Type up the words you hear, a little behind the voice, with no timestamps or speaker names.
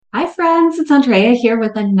friends, it's Andrea here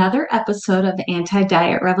with another episode of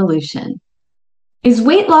Anti-Diet Revolution. Is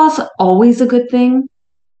weight loss always a good thing?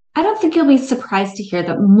 I don't think you'll be surprised to hear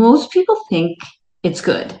that most people think it's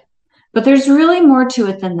good, but there's really more to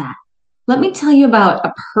it than that. Let me tell you about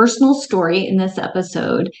a personal story in this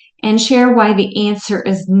episode and share why the answer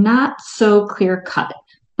is not so clear-cut,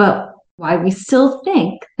 but why we still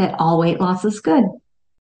think that all weight loss is good.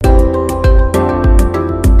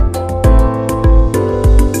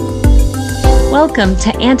 Welcome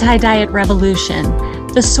to Anti-Diet Revolution,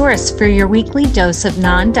 the source for your weekly dose of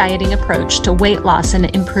non-dieting approach to weight loss and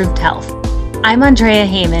improved health. I'm Andrea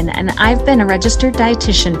Heyman, and I've been a registered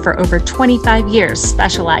dietitian for over 25 years,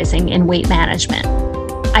 specializing in weight management.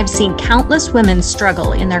 I've seen countless women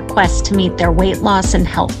struggle in their quest to meet their weight loss and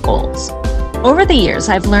health goals. Over the years,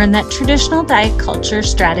 I've learned that traditional diet culture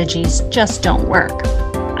strategies just don't work.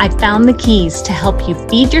 I've found the keys to help you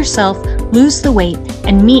feed yourself, lose the weight,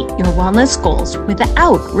 and meet your wellness goals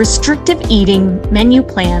without restrictive eating, menu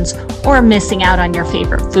plans, or missing out on your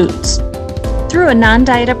favorite foods. Through a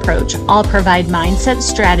non-diet approach, I'll provide mindset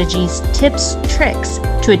strategies, tips, tricks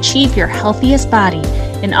to achieve your healthiest body,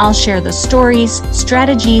 and I'll share the stories,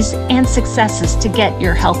 strategies, and successes to get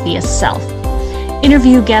your healthiest self.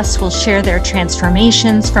 Interview guests will share their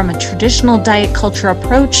transformations from a traditional diet culture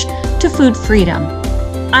approach to food freedom.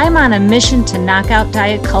 I'm on a mission to knock out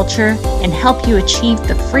diet culture and help you achieve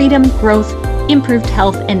the freedom, growth, improved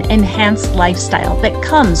health, and enhanced lifestyle that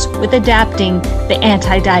comes with adapting the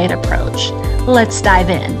anti-diet approach. Let's dive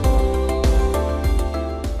in.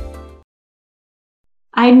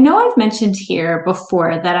 I know I've mentioned here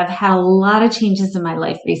before that I've had a lot of changes in my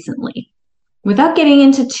life recently. Without getting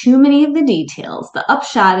into too many of the details, the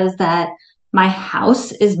upshot is that my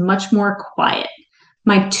house is much more quiet.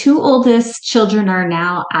 My two oldest children are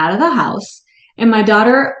now out of the house, and my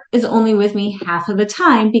daughter is only with me half of the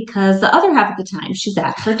time because the other half of the time she's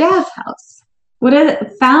at her dad's house. What I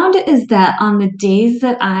found is that on the days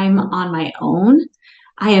that I'm on my own,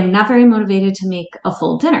 I am not very motivated to make a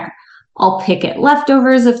full dinner. I'll pick at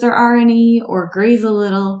leftovers if there are any or graze a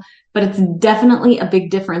little, but it's definitely a big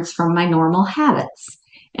difference from my normal habits.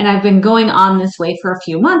 And I've been going on this way for a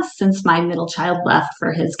few months since my middle child left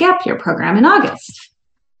for his gap year program in August.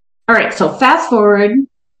 All right, so fast forward,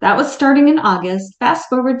 that was starting in August. Fast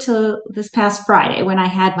forward to this past Friday when I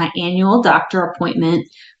had my annual doctor appointment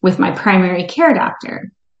with my primary care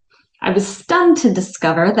doctor. I was stunned to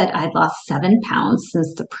discover that I'd lost 7 pounds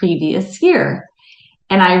since the previous year.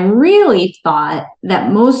 And I really thought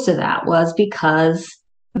that most of that was because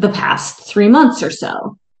of the past 3 months or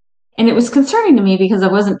so. And it was concerning to me because I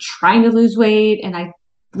wasn't trying to lose weight and I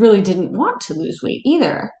really didn't want to lose weight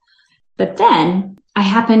either. But then I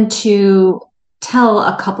happened to tell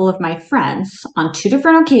a couple of my friends on 2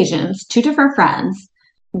 different occasions, 2 different friends,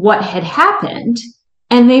 what had happened.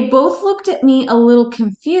 And they both looked at me a little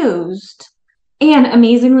confused. And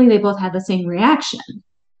amazingly, they both had the same reaction.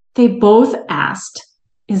 They both asked,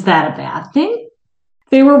 "Is that a bad thing?"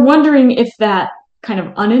 They were wondering if that kind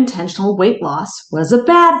of unintentional weight loss was a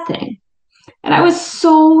bad thing. And I was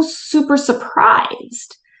so super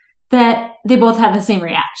surprised that they both had the same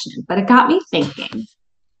reaction. But it got me thinking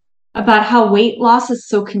about how weight loss is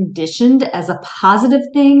so conditioned as a positive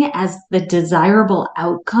thing, as the desirable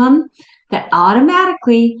outcome, that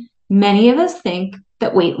automatically many of us think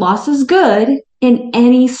that weight loss is good in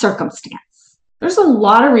any circumstance. There's a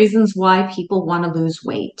lot of reasons why people want to lose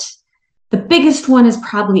weight. The biggest one is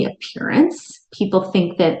probably appearance. People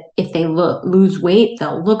think that if they lose weight,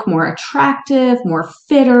 they'll look more attractive, more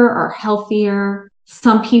fitter, or healthier.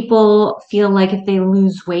 Some people feel like if they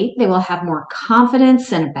lose weight, they will have more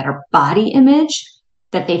confidence and a better body image,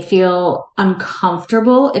 that they feel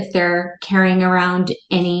uncomfortable if they're carrying around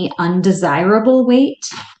any undesirable weight.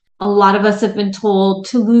 A lot of us have been told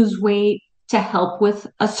to lose weight to help with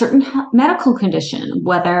a certain medical condition,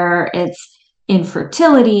 whether it's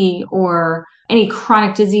infertility or any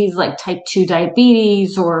chronic disease like type 2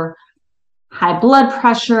 diabetes or high blood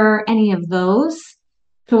pressure, any of those.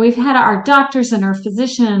 So we've had our doctors and our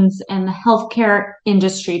physicians and the healthcare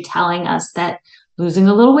industry telling us that losing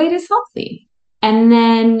a little weight is healthy. And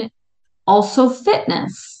then also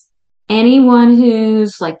fitness. Anyone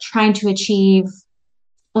who's like trying to achieve,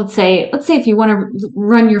 let's say if you want to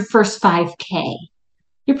run your first 5K,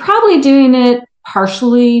 you're probably doing it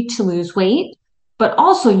partially to lose weight, but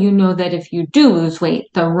also you know that if you do lose weight,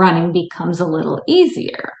 the running becomes a little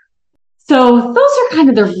easier. So those are kind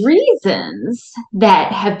of the reasons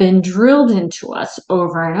that have been drilled into us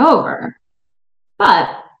over and over.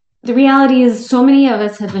 But the reality is so many of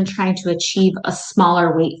us have been trying to achieve a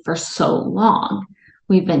smaller weight for so long.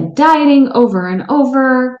 We've been dieting over and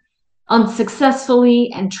over.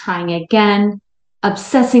 unsuccessfully and trying again,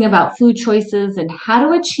 obsessing about food choices and how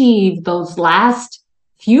to achieve those last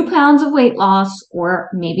few pounds of weight loss, or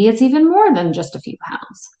maybe it's even more than just a few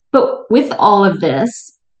pounds. But with all of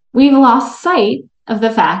this, we've lost sight of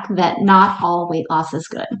the fact that not all weight loss is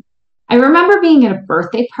good. I remember being at a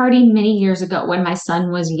birthday party many years ago when my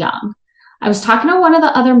son was young. I was talking to one of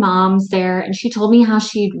the other moms there, and she told me how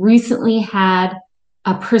she'd recently had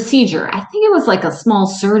a procedure. I think it was like a small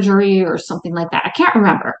surgery or something like that. I can't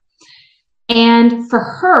remember. And for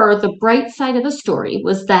her, the bright side of the story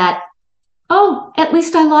was that, oh, at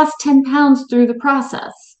least I lost 10 pounds through the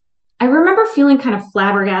process. I remember feeling kind of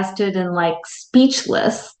flabbergasted and like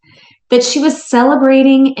speechless that she was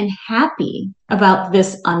celebrating and happy about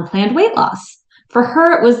this unplanned weight loss. For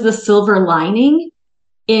her, it was the silver lining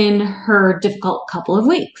in her difficult couple of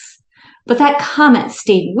weeks. But that comment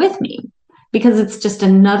stayed with me because it's just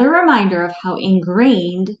another reminder of how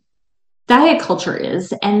ingrained diet culture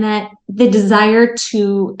is, and that the desire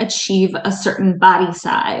to achieve a certain body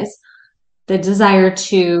size, the desire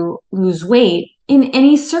to lose weight in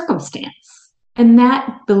any circumstance. And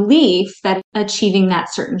that belief that achieving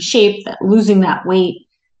that certain shape, that losing that weight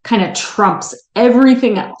kind of trumps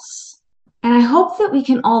everything else. And I hope that we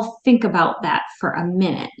can all think about that for a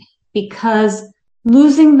minute, because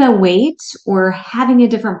losing the weight or having a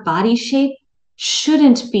different body shape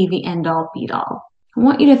shouldn't be the end all be all. I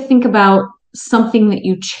want you to think about something that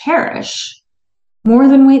you cherish more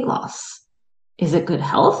than weight loss. Is it good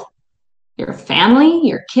health? Your family,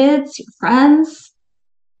 your kids, your friends?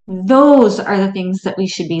 Those are the things that we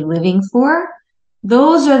should be living for.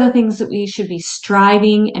 Those are the things that we should be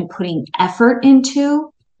striving and putting effort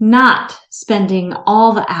into, not spending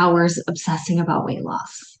all the hours obsessing about weight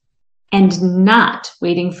loss, and not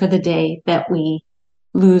waiting for the day that we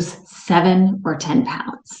lose 7 or 10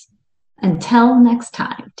 pounds. Until next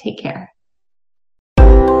time, take care.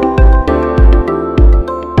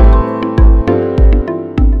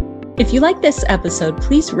 If you like this episode,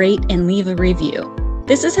 please rate and leave a review.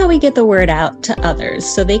 This is how we get the word out to others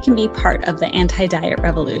so they can be part of the anti-diet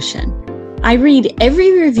revolution. I read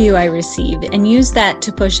every review I receive and use that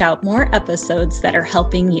to push out more episodes that are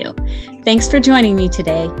helping you. Thanks for joining me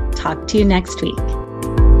today. Talk to you next week.